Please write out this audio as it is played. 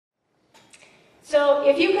So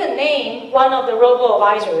if you could name one of the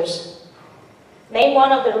robo-advisors, name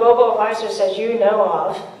one of the robo-advisors that you know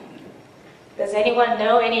of. Does anyone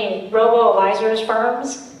know any robo-advisors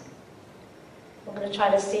firms? I'm going to try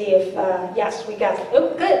to see if, yes, we got,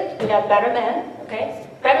 oh, good. We got Betterment, okay.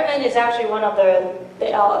 Betterment is actually one of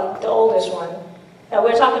the oldest one. Now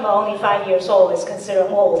we're talking about only 5 years old. It's considered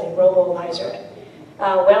old in robo-advisor.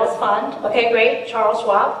 Wealth Fund, okay, great. Charles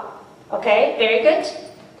Schwab, okay, very good.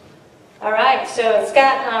 All right, so it's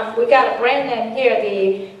got, we got a brand name here,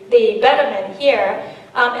 the Betterment here.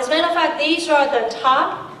 As a matter of fact, these are the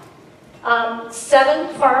top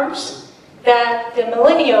 7 firms that the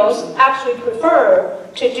millennials actually prefer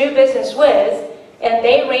to do business with, and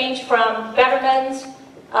they range from Betterment,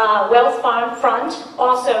 Wealth Fund,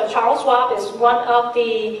 also Charles Schwab is one of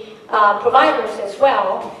the providers as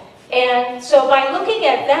well. And so by looking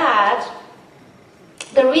at that,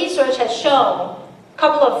 the research has shown a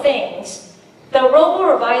couple of things. The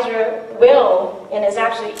robo-advisor will, and is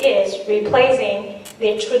actually is, replacing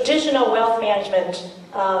the traditional wealth management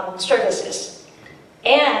services.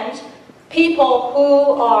 And people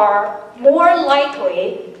who are more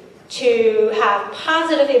likely to have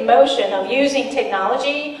positive emotion of using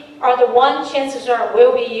technology are the one, chances are,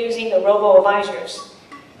 will be using the robo-advisors.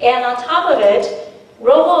 And on top of it,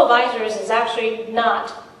 robo-advisors is actually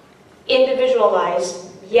not individualized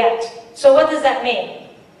yet. So what does that mean?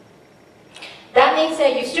 That means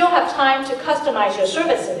that you still have time to customize your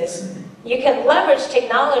services. You can leverage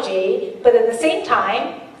technology, but at the same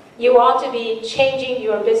time, you ought to be changing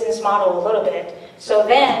your business model a little bit. So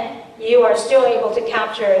then, you are still able to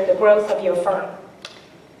capture the growth of your firm.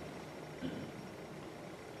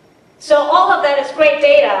 So all of that is great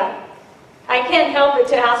data. I can't help but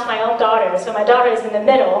to ask my own daughter. So my daughter is in the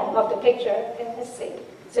middle of the picture. Okay, let's see.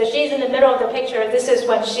 So she's in the middle of the picture. This is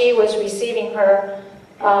when she was receiving her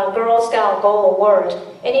Girl Scout Gold Award.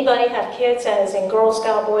 Anybody have kids that is in Girl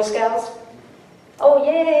Scout, Boy Scouts? Oh,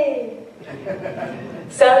 yay!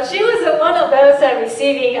 So she was one of those that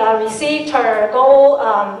received her gold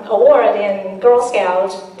award in Girl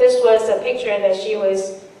Scouts. This was a picture that she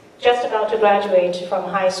was just about to graduate from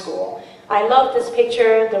high school. I love this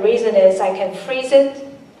picture. The reason is I can freeze it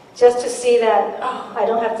just to see that, oh, I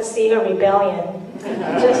don't have to see her rebellion.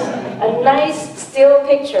 Just a nice still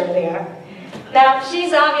picture there. Now,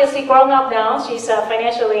 she's obviously grown up now. She's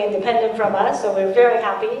financially independent from us, so we're very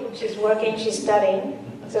happy. She's working, she's studying.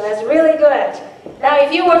 So that's really good. Now,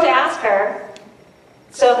 if you were to ask her,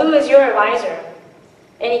 so who is your advisor?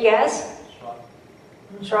 Any guess?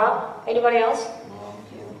 Schwab? Anybody else?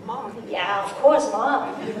 Mom. Yeah, of course,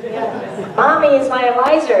 Mom. Yeah. Mommy is my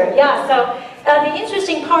advisor. Yeah, so the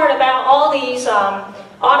interesting part about all these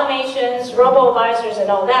automations, robo-advisors and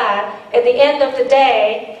all that, at the end of the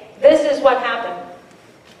day, this is what happened.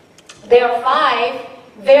 There are 5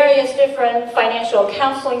 various different financial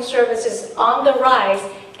counseling services on the rise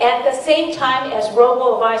at the same time as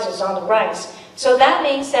robo-advisors on the rise. So that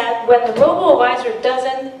means that when the robo-advisor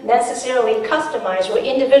doesn't necessarily customize or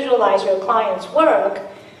individualize your client's work,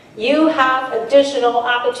 you have additional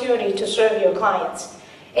opportunity to serve your clients.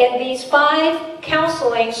 And these 5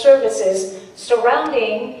 counseling services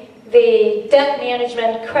surrounding the debt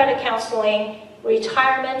management, credit counseling,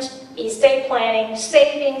 retirement, estate planning,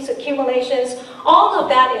 savings, accumulations, all of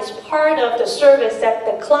that is part of the service that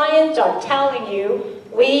the clients are telling you,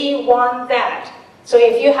 we want that. So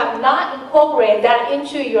if you have not incorporated that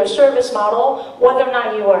into your service model, whether or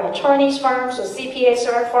not you are attorneys firms or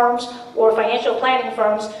CPA firms or financial planning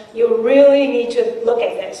firms, you really need to look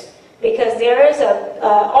at this. Because there is an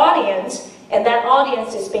audience, and that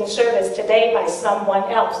audience is being serviced today by someone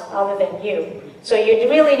else other than you. So you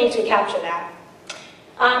really need to capture that.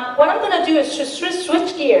 What I'm going to do is just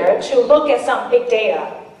switch gear to look at some big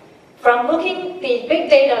data. From looking the big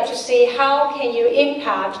data to see how can you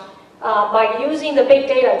impact by using the big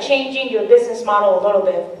data, changing your business model a little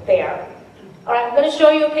bit there. All right, I'm going to show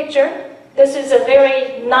you a picture. This is a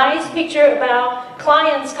very nice picture about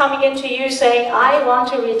clients coming into you saying, I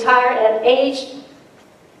want to retire at age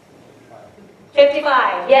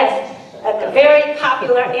 55. Yes, a very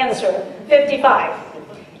popular answer, 55.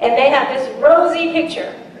 And they have this rosy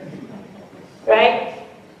picture, right?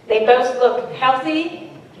 They both look healthy,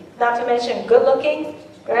 not to mention good looking,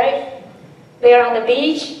 right? They're on the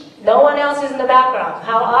beach, no one else is in the background.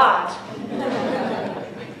 How odd.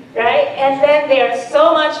 Right? And then they're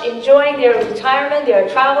so much enjoying their retirement, they're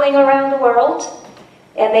traveling around the world,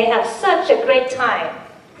 and they have such a great time.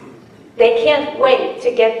 They can't wait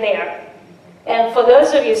to get there. And for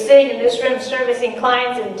those of you sitting in this room servicing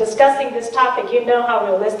clients and discussing this topic, you know how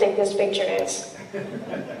realistic this picture is,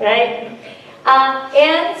 right?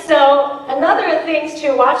 And so another other things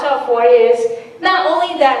to watch out for is not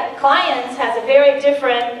only that clients has a very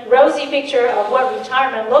different rosy picture of what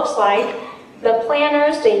retirement looks like, the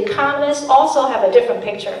planners, the economists also have a different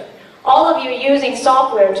picture. All of you using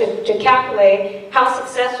software to calculate how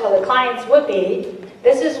successful the clients would be,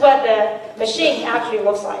 this is what the machine actually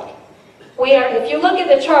looks like. If you look at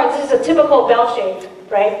the chart, this is a typical bell shape,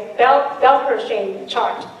 right? Bell curve shape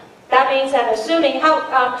chart. That means that assuming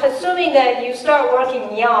that you start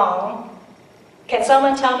working young, can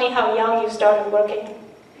someone tell me how young you started working?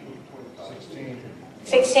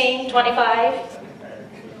 16, 25?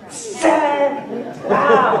 7.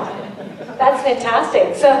 Wow, that's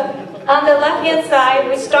fantastic. So on the left-hand side,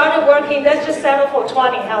 we started working, let's just settle for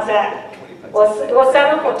 20, how's that? We'll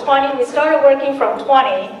settle for 20, we started working from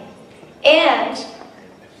 20, and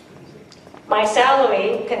my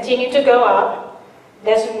salary continued to go up.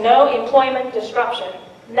 There's no employment disruption,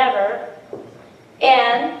 never.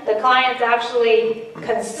 And the clients actually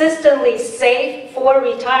consistently save for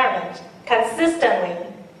retirement, consistently.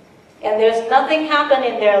 And there's nothing happen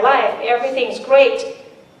in their life, everything's great.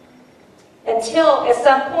 Until at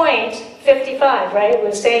some point, 55, right?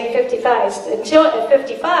 We're saying 55. Until at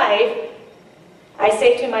 55, I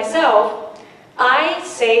say to myself, I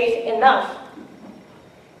save enough,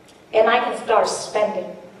 and I can start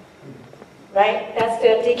spending, right? That's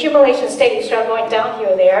the accumulation state. You start going down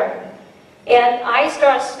here there, and I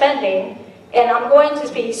start spending, and I'm going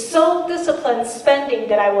to be so disciplined spending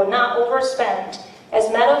that I will not overspend. As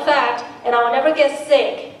a matter of fact, and I will never get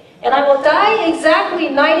sick, and I will die exactly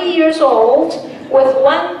 90 years old with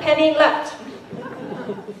 1 penny left.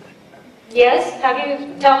 Yes? Have you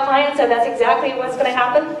tell clients that that's exactly what's going to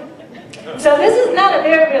happen? So this is not a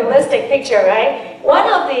very realistic picture, right? One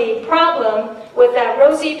of the problem with that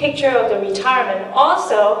rosy picture of the retirement,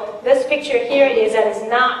 also, this picture here is that it's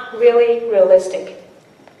not really realistic.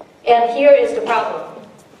 And here is the problem.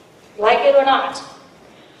 Like it or not,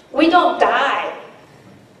 we don't die.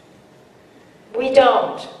 We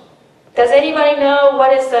don't. Does anybody know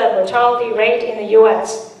what is the mortality rate in the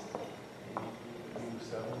U.S.?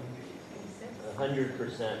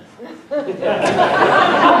 100%. I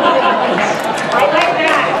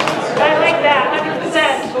like that.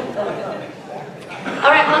 100%. All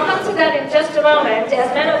right, I'll come to that in just a moment. As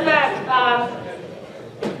a matter of fact,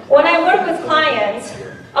 when I work with clients,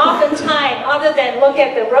 oftentimes, other than look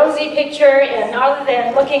at the rosy picture and other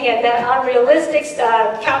than looking at that unrealistic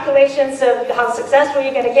calculations of how successful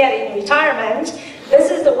you're going to get in retirement, this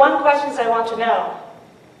is the one question I want to know.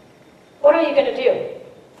 What are you going to do?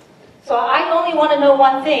 So I only want to know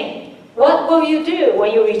one thing. What will you do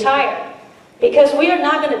when you retire? Because we are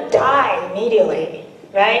not going to die immediately,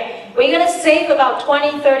 right? We're going to save about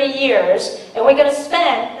 20, 30 years, and we're going to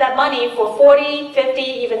spend that money for 40, 50,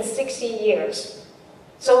 even 60 years.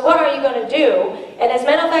 So what are you going to do? And as a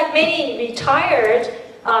matter of fact, many retired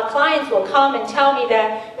clients will come and tell me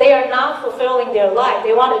that they are not fulfilling their life.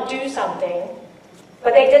 They want to do something,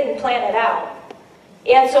 but they didn't plan it out.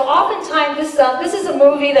 And so oftentimes, this is a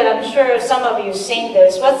movie that I'm sure some of you have seen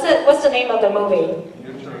this. What's the name of the movie?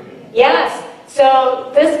 Yes. So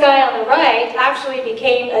this guy on the right actually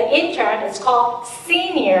became an intern. It's called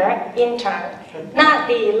senior intern. Not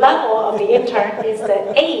the level of the intern, it's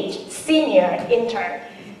the age, senior intern.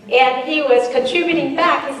 And he was contributing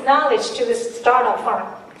back his knowledge to this startup firm.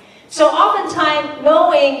 So oftentimes,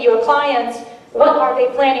 knowing your clients, what are they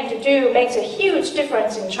planning to do, makes a huge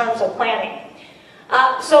difference in terms of planning.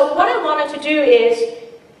 So what I wanted to do is,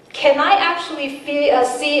 can I actually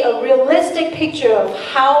see a realistic picture of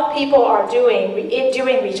how people are doing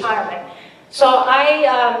during retirement? So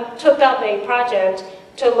I took up a project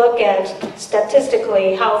to look at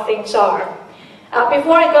statistically how things are.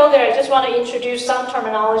 Before I go there, I just want to introduce some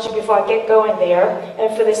terminology before I get going there.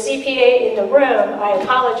 And for the CPA in the room, I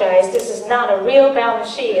apologize. This is not a real balance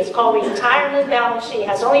sheet. It's called retirement balance sheet. It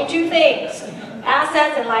has only 2 things.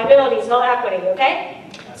 Assets and liabilities, no equity, okay?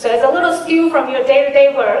 So it's a little skew from your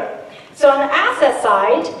day-to-day work. So on the asset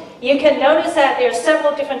side, you can notice that there are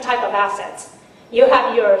several different types of assets. You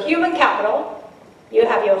have your human capital, you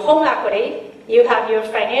have your home equity, you have your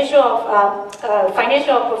financial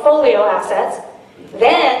portfolio assets,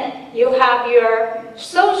 then you have your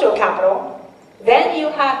social capital, then you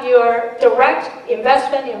have your direct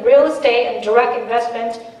investment in real estate and direct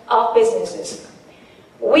investment of businesses.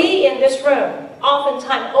 We in this room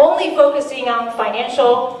oftentimes only focusing on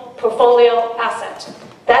financial portfolio asset.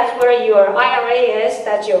 That's where your IRA is,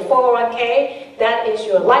 that's your 401k, that is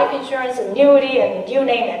your life insurance, annuity, and you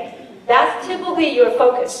name it. That's typically your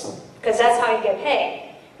focus, because that's how you get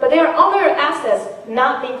paid. But there are other assets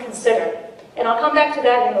not being considered, and I'll come back to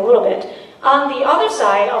that in a little bit. On the other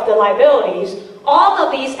side of the liabilities, all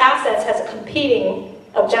of these assets has competing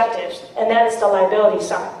objectives, and that is the liability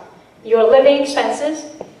side. Your living expenses,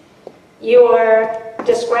 your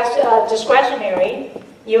discretionary,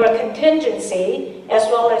 your contingency, as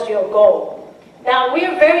well as your goal. Now, we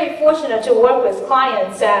are very fortunate to work with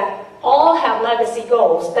clients that all have legacy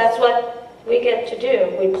goals. That's what we get to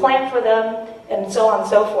do. We plan for them, and so on and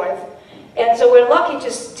so forth. And so we're lucky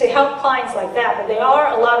to help clients like that, but there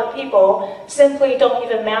are a lot of people simply don't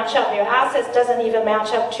even match up. Their assets doesn't even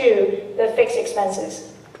match up to the fixed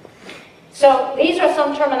expenses. So these are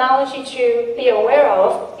some terminology to be aware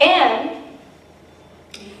of, and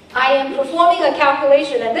I am performing a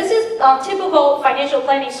calculation, and this is typical financial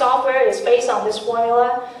planning software. It's based on this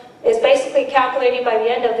formula. It's basically calculating by the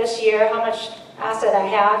end of this year how much asset I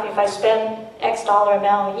have if I spend X dollar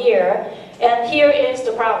amount a year. And here is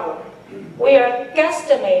the problem. We are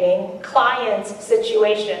guesstimating client's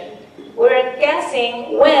situation. We're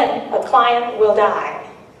guessing when a client will die.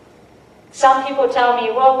 Some people tell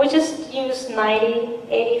me, well, we just use 90,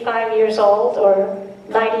 85 years old or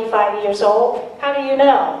 95 years old. How do you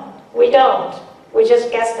know? We don't. We just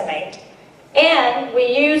guesstimate. And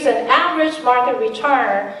we use an average market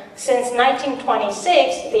return. Since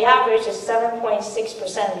 1926, the average is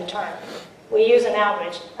 7.6% return. We use an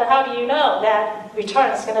average. But how do you know that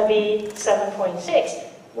return is going to be 7.6?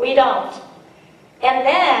 We don't. And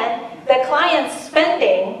then the client's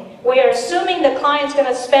spending, we are assuming the client's going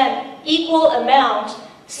to spend equal amount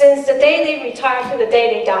since the day they retire to the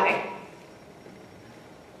day they die.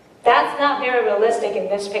 That's not very realistic in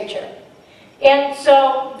this picture. And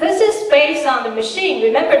so this is based on the machine.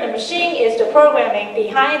 Remember, the machine is the programming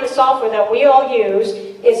behind the software that we all use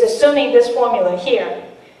is assuming this formula here.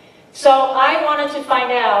 So I wanted to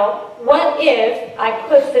find out, what if I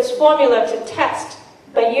put this formula to test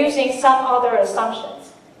by using some other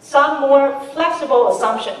assumptions, some more flexible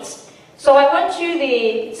assumptions. So I went to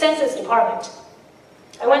the Census Department.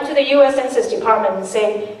 I went to the U.S. Census Department and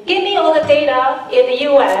said, give me all the data in the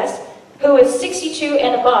U.S. who is 62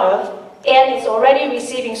 and above and is already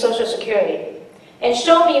receiving Social Security. And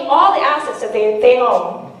show me all the assets that they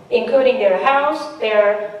own, including their house,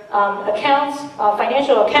 their accounts,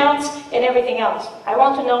 financial accounts, and everything else. I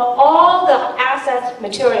want to know all the assets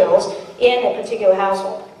materials in a particular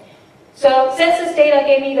household. So census data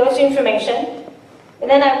gave me those information. And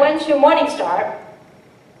then I went to Morningstar.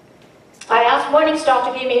 I asked Morningstar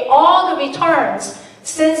to give me all the returns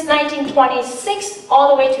since 1926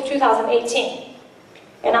 all the way to 2018.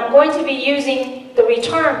 And I'm going to be using the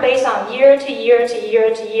return based on year to year to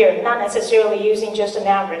year to year, not necessarily using just an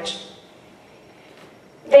average.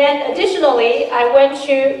 Then additionally, I went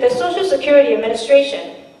to the Social Security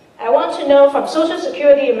Administration. I want to know from Social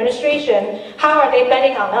Security Administration, how are they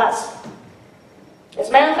betting on us? As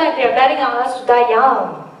a matter of fact, they're betting on us to die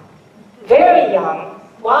young. Very young.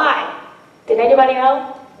 Why? Did anybody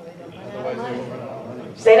know?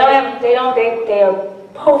 They are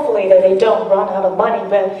hopefully that they don't run out of money,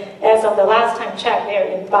 but as of the last time checked,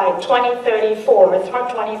 by 2034 or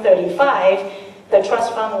 2035, the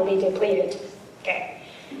trust fund will be depleted. Okay.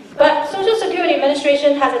 But Social Security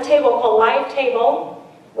Administration has a table called Life Table.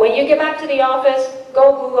 When you get back to the office,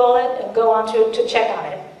 go Google it and go on to check on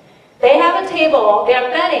it. They have a table. They're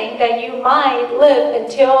betting that you might live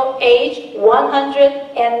until age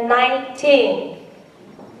 119.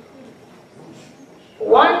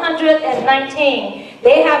 119.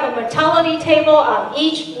 They have a mortality table on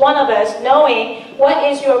each one of us, knowing what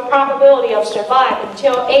is your probability of survive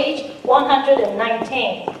until age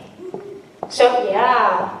 119. So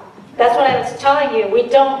yeah, that's what I was telling you. We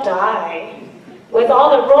don't die. With all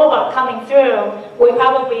the robot coming through, we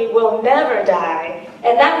probably will never die.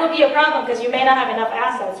 And that will be a problem because you may not have enough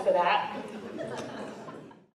assets for that.